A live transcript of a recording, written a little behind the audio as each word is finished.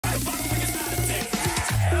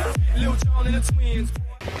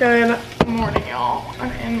Good morning, y'all.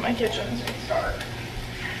 I'm in my kitchen, so it's dark.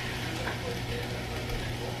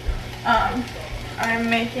 I'm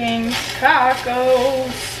making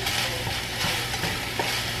tacos.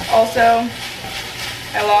 Also,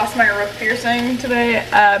 I lost my root piercing today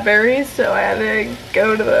at Barry's, so I had to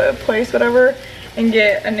go to the place, whatever, and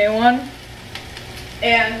get a new one.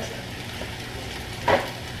 And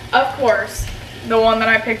of course, the one that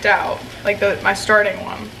I picked out, like my starting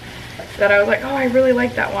one, that I was like, oh, I really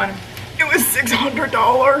like that one. It was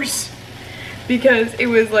 $600 because it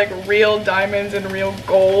was like real diamonds and real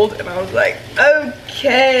gold. And I was like,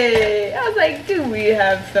 okay. I was like, do we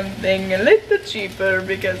have something a little cheaper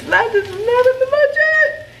because that is not in the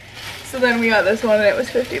budget? So then we got this one and it was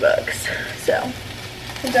 50 bucks. So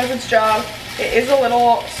it does its job. It is a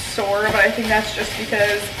little sore, but I think that's just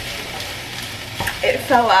because it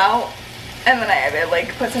fell out and then I had to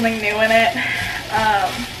like put something new in it.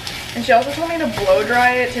 And she also told me to blow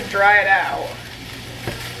dry it to dry it out.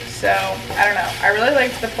 So, I don't know. I really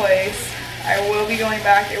liked the place. I will be going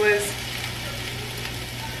back. It was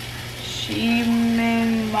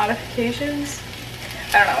Sheeman Modifications.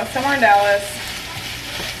 I don't know. It's somewhere in Dallas.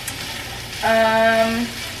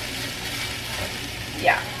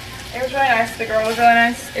 Yeah. It was really nice. The girl was really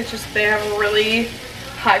nice. It's just they have really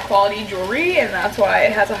high quality jewelry and that's why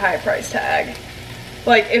it has a high price tag.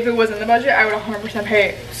 Like, if it was in the budget, I would 100%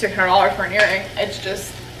 pay $600 for an earring. It's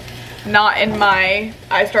just not in my,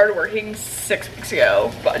 I started working 6 weeks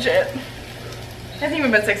ago budget. It hasn't even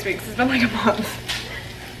been 6 weeks, it's been like a month.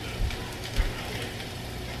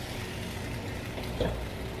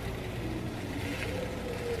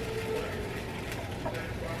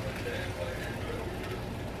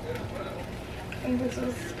 And this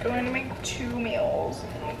is going to make 2 meals,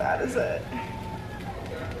 and that is it.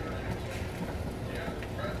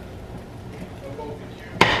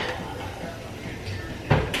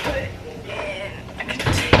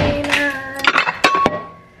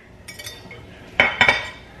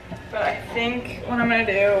 I think what I'm gonna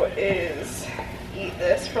do is eat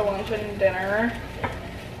this for lunch and dinner.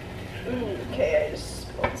 Ooh, okay, I just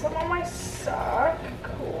spilled some on my sock.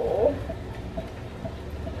 Cool.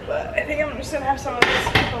 But I think I'm just gonna have some of this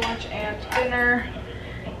for lunch and dinner.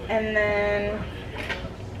 And then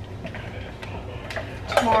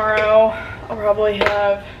tomorrow I'll probably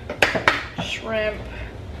have shrimp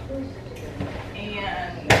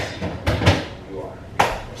and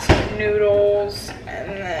some noodles,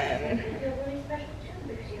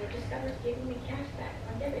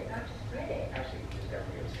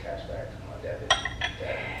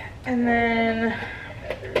 and then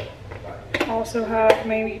also have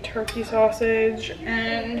maybe turkey sausage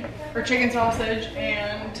or chicken sausage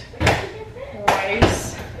and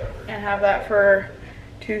rice, and have that for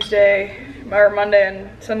Tuesday or Monday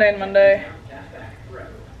and Sunday and Monday.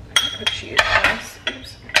 Put cheese on this.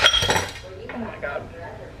 Oops. Oh my god.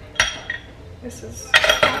 This is,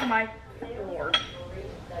 oh my lord.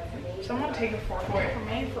 Someone take a fork away from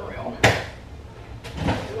me, for real.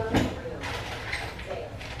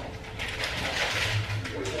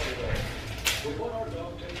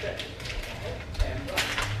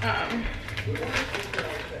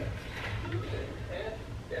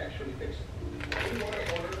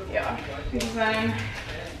 Yeah, and then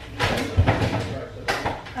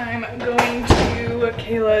I'm going to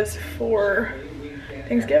Kayla's for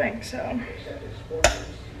Thanksgiving, so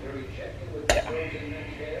yeah.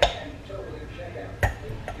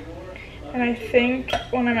 And I think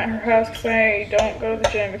when I'm at her house, because I don't go to the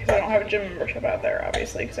gym because I don't have a gym membership out there,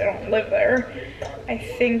 obviously, because I don't live there, I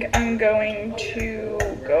think I'm going to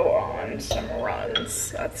go on some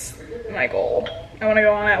runs. That's my goal. I want to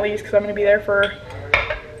go on at least because I'm going to be there for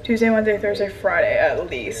Tuesday, Wednesday, Thursday, Friday at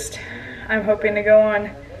least. I'm hoping to go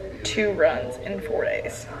on 2 runs in 4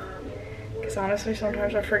 days. Because honestly,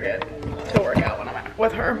 sometimes I forget to work out when I'm out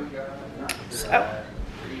with her. So,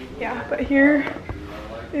 yeah, but here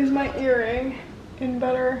is my earring in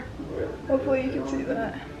better. Hopefully you can see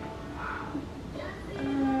that.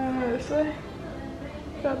 This way.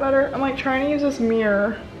 Is that better? I'm like trying to use this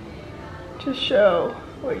mirror to show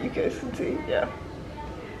what you guys can see. Yeah.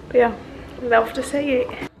 But yeah, love to see it.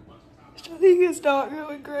 I think it's not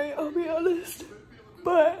going great, I'll be honest.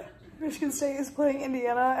 But Michigan State is playing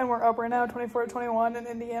Indiana and we're up right now 24-21, and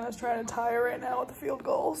Indiana's trying to tie right now with the field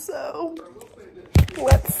goal, so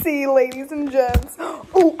let's see, ladies and gents.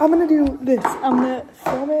 Oh, I'm gonna do this. I'm gonna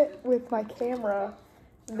film it with my camera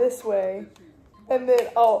this way, and then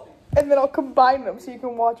I'll combine them so you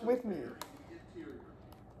can watch with me.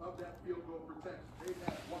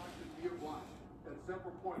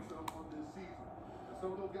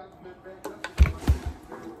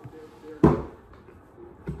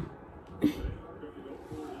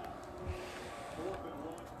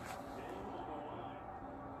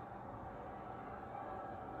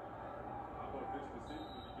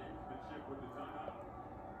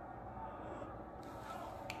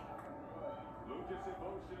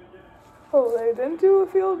 Oh, they didn't do a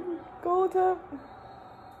field goal attempt?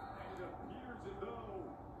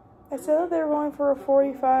 I said that they were going for a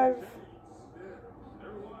 45.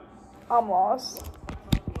 I'm lost.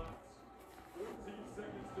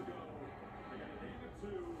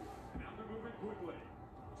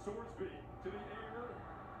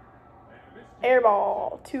 Air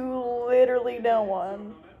ball to literally no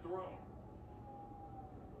one.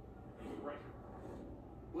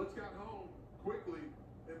 Blitz got home quickly,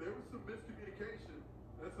 and there was some miscommunication.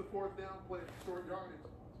 That's the fourth down play for short yardage.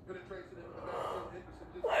 Penetration into the backfield.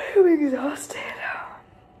 Henderson I'm exhausted.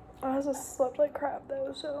 I also slept like crap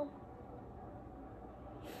though, so.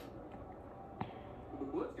 The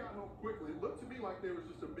blitz got home quickly. It looked to me like there was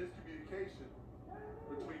just a miscommunication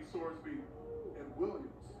between Sorsby and Williams.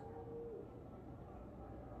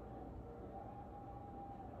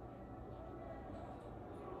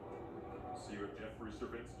 See what Jeffrey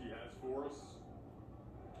Serbinsky has for us.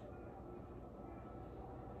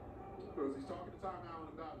 Because he's talking to Tom Allen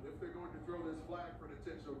about it. If they're going to throw this flag for an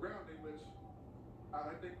intentional grounding, which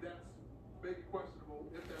I think that's maybe questionable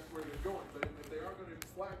if that's where they're going. But if they are going to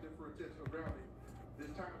flag them for intentional grounding, this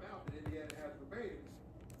timeout that Indiana has remaining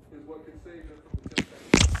is what could save them from the 10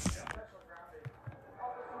 seconds.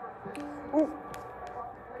 Ooh,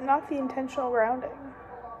 not the intentional grounding.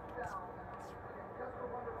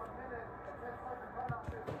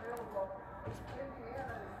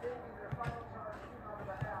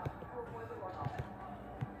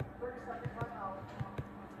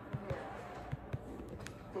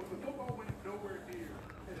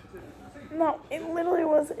 No, it literally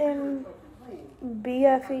was in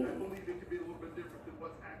BFE. I believe it could be a little bit different than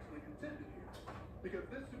what's actually intended here. Because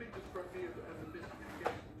this to me just struck me as a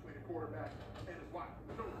miscommunication between a quarterback and his wife.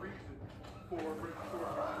 There's no reason for Brendan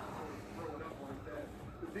Sorsby to throw it up like that.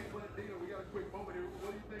 But Dino, we got a quick moment here.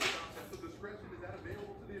 What do you think about that? The discretion, is that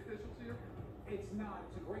available to the officials here? It's not.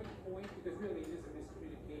 It's a great point because really it is a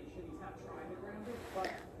miscommunication. He's not trying to ground it, but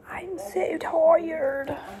I'm so tired.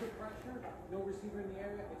 under pressure, no receiver in the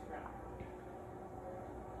area, it's ground.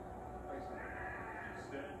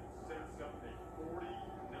 Instead, sets up a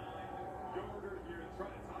 49-yarder here and try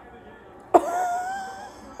to tie the game.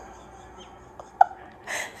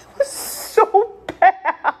 It was so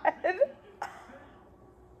bad.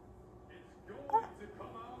 It's going to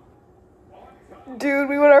come out on top. Dude,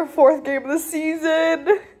 we won our 4th game of the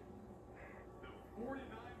season.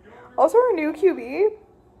 Also, our new QB.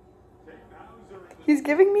 He's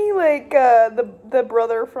giving me like the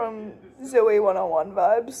brother from Zoe 101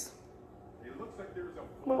 vibes.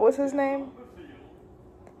 What was his name?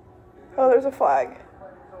 Oh, there's a flag.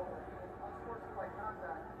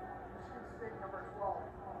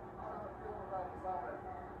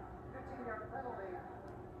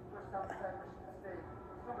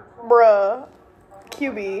 Bruh.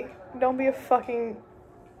 QB. Don't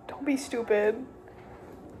be stupid.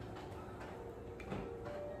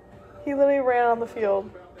 He literally ran on the field.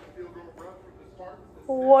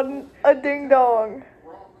 What a ding dong.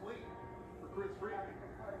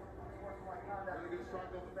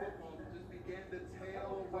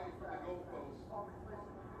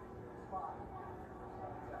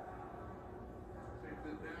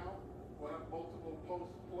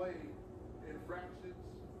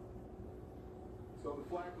 So the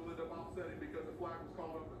flag will end up offsetting because the flag was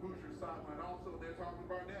called on the Hoosiers sideline. Also, they're talking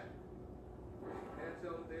Barnett. And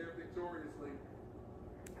held there victoriously.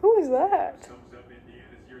 Who is that? Sums up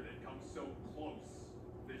Indiana's year that comes so close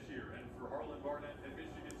this year. And for Harlan Barnett and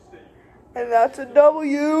Michigan State. And that's a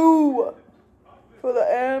W for the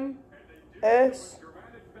M-S-U.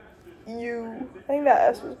 I think that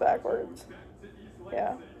S was backwards.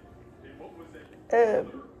 Yeah.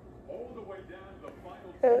 M-S.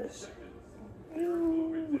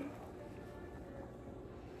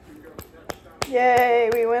 Yay,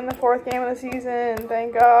 we win the 4th game of the season,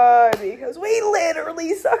 thank God, because we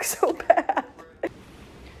literally suck so bad.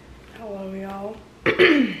 Hello, y'all.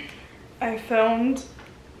 I filmed.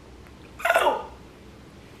 Ow!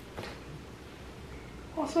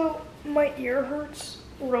 Also, my ear hurts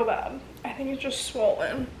real bad. I think it's just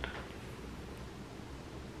swollen.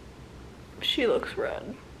 She looks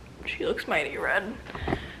red. She looks mighty red.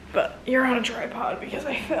 But you're on a tripod because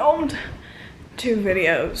I filmed 2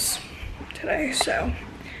 videos today, so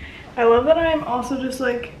I love that I'm also just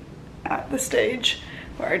like at the stage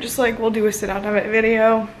where I just like will do a sit down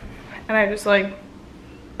video and I just like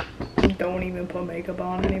don't even put makeup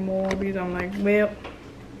on anymore because I'm like, well,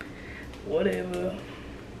 whatever.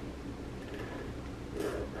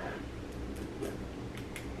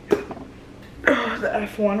 The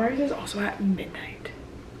F1 race is also at midnight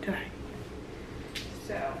tonight.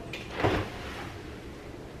 So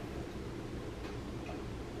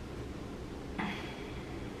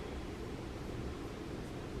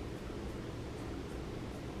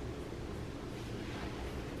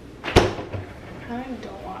I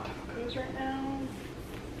don't want tacos right now.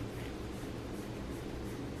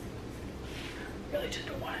 Really just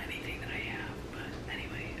don't want anything that I have, but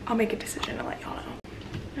anyway, I'll make a decision and let y'all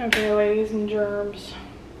know. Okay, ladies and germs.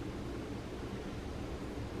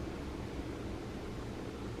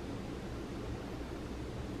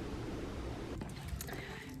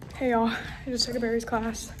 Hey y'all, I just took a berries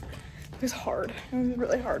class. It was hard. It was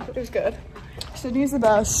really hard, but it was good. Sydney's the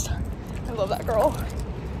best. I love that girl.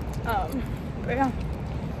 But yeah,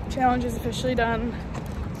 challenge is officially done.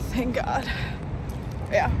 Thank God.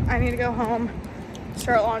 But yeah, I need to go home,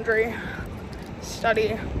 start laundry,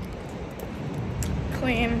 study,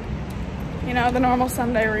 clean, you know, the normal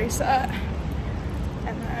Sunday reset,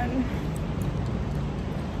 and then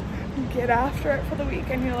get after it for the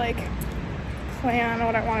weekend. You like plan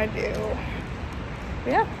what I want to do.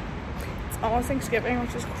 But yeah, it's almost Thanksgiving,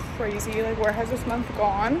 which is crazy. Like, where has this month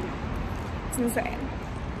gone? It's insane.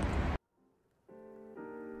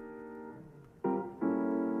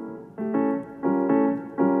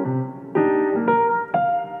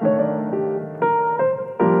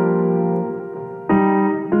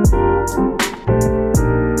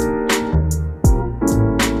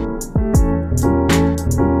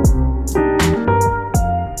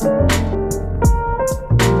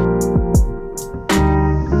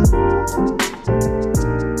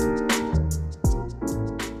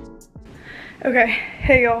 Okay,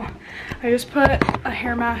 hey y'all, I just put a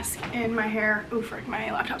hair mask in my hair. Oh frick, my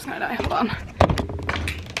laptop's gonna die, hold on.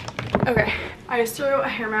 Okay, I just threw a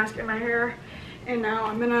hair mask in my hair, and now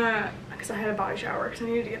I'm gonna, because I had a body shower, because I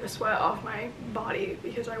needed to get the sweat off my body,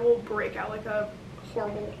 because I will break out like a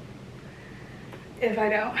horrible if I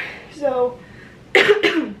don't. So,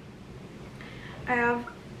 I have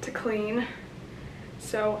to clean,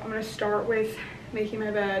 so I'm gonna start with making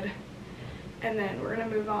my bed, and then we're gonna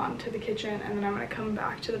move on to the kitchen, and then I'm gonna come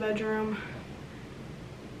back to the bedroom.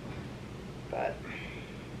 But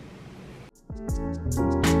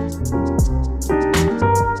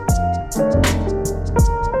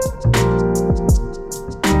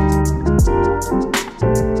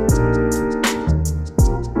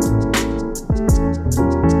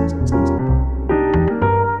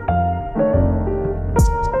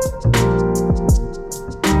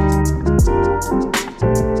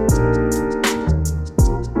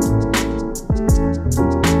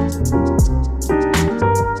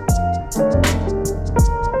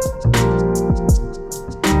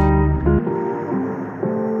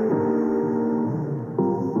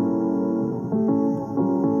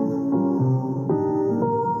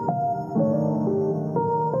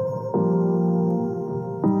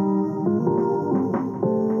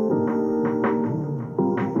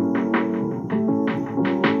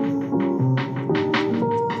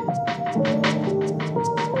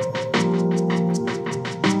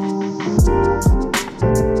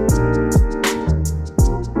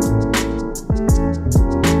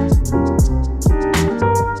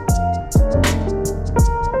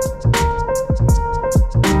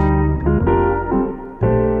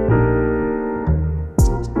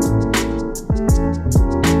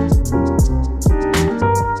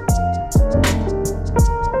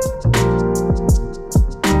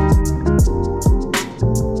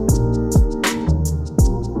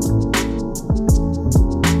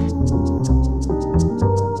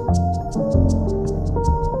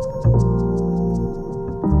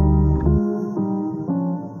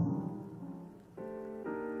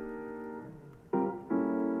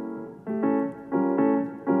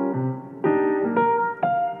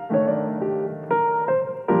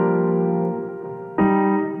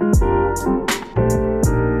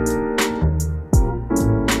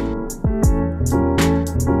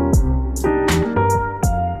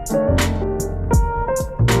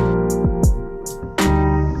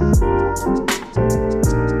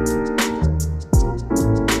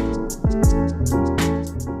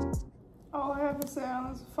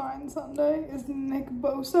Sunday is Nick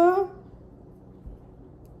Bosa.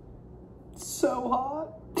 So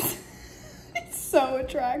hot. It's so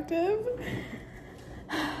attractive.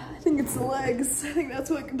 I think it's the legs. I think that's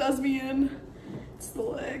what does me in. It's the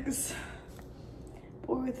legs.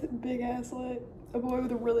 Boy with big ass leg. A boy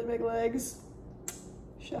with really big legs.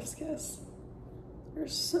 Chef's kiss. They're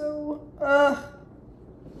so,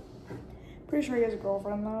 pretty sure he has a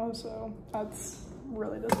girlfriend though, so that's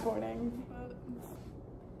really disappointing, but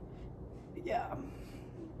yeah.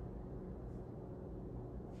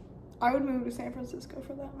 I would move to San Francisco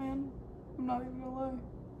for that man. I'm not even gonna lie.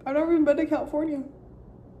 I've never even been to California,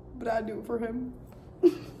 but I'd do it for him.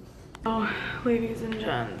 Oh, ladies and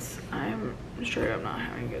gents, I'm straight up not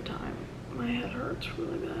having a good time. My head hurts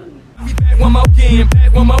really bad.